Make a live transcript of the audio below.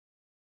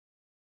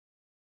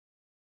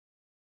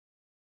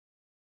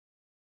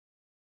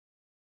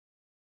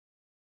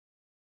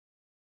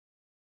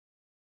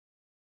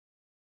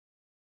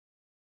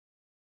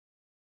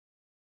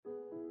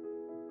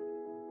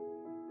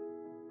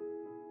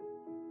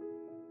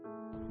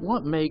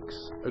What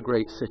makes a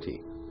great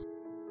city?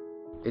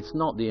 It's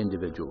not the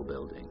individual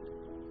building,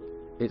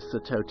 it's the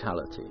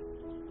totality.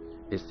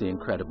 It's the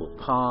incredible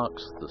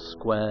parks, the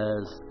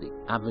squares, the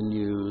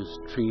avenues,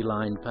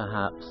 tree-lined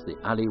perhaps, the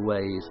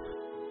alleyways.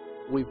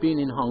 We've been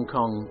in Hong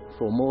Kong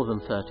for more than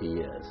 30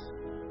 years,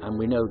 and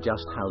we know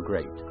just how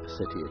great a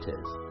city it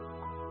is.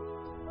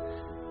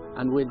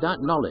 And with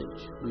that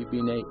knowledge, we've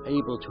been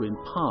able to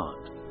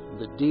impart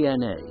the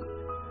DNA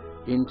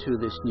into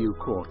this new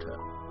quarter,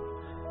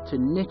 to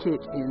knit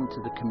it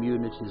into the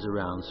communities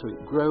around so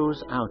it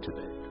grows out of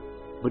it.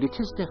 But it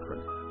is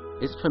different.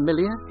 It's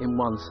familiar in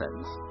one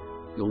sense.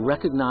 You'll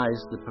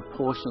recognize the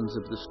proportions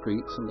of the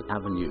streets and the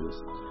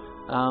avenues.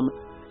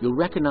 You'll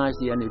recognize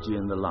the energy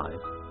and the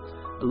life.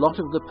 A lot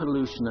of the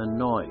pollution and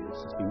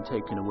noise has been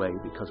taken away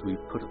because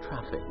we've put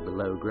traffic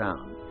below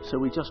ground. So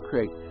we just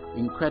create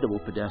incredible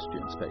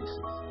pedestrian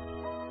spaces.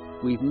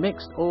 We've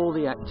mixed all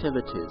the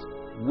activities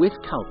with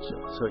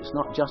culture, so it's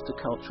not just a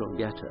cultural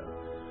ghetto.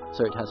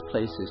 So it has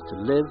places to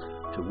live,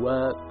 to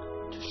work,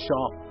 to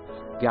shop,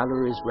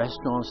 galleries,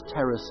 restaurants,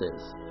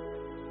 terraces.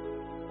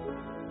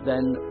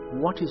 Then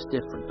what is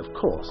different? Of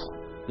course,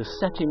 the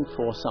setting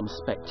for some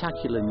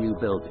spectacular new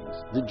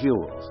buildings, the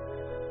jewels,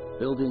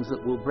 buildings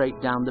that will break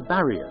down the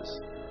barriers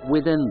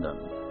within them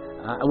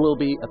and will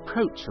be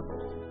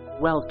approachable,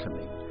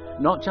 welcoming,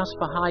 not just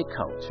for high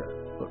culture,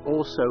 but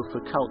also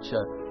for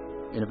culture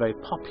in a very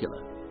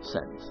popular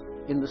sense,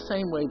 in the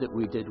same way that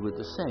we did with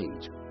the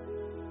Sage.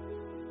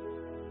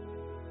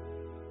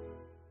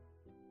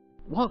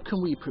 What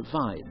can we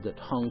provide that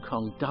Hong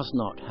Kong does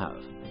not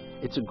have?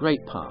 It's a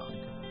great park,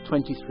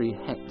 23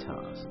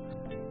 hectares,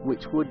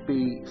 which would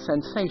be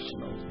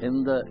sensational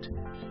in that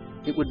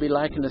it would be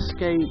like an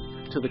escape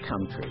to the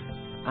country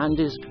and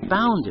is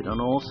bounded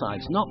on all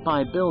sides, not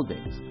by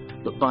buildings,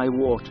 but by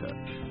water,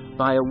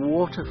 by a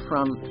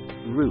waterfront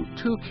route,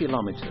 2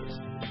 kilometers,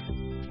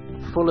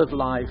 full of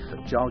life for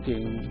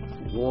jogging,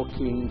 for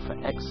walking, for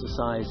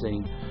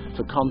exercising,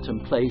 for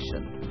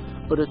contemplation,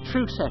 but a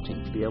true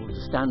setting to be able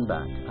to stand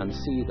back and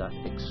see that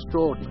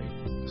extraordinary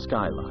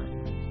skyline.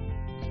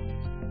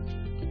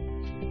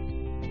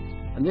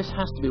 And this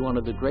has to be one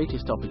of the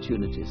greatest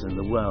opportunities in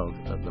the world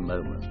at the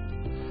moment.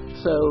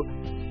 So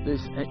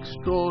this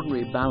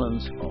extraordinary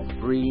balance of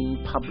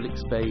green, public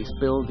space,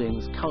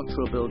 buildings,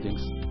 cultural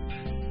buildings,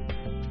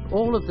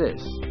 all of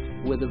this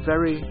with a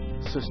very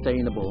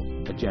sustainable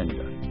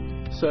agenda.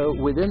 So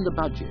within the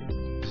budget,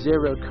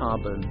 0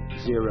 carbon,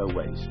 0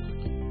 waste.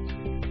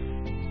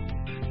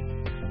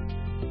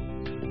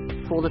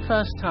 For the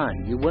first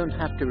time, you won't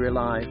have to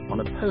rely on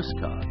a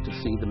postcard to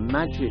see the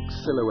magic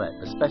silhouette,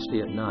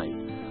 especially at night,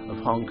 of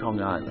Hong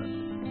Kong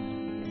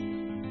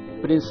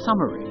Island. But in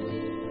summary,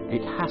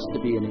 it has to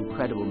be an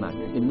incredible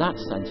magnet. In that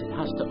sense, it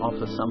has to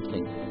offer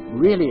something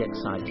really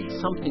exciting,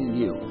 something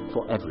new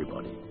for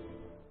everybody.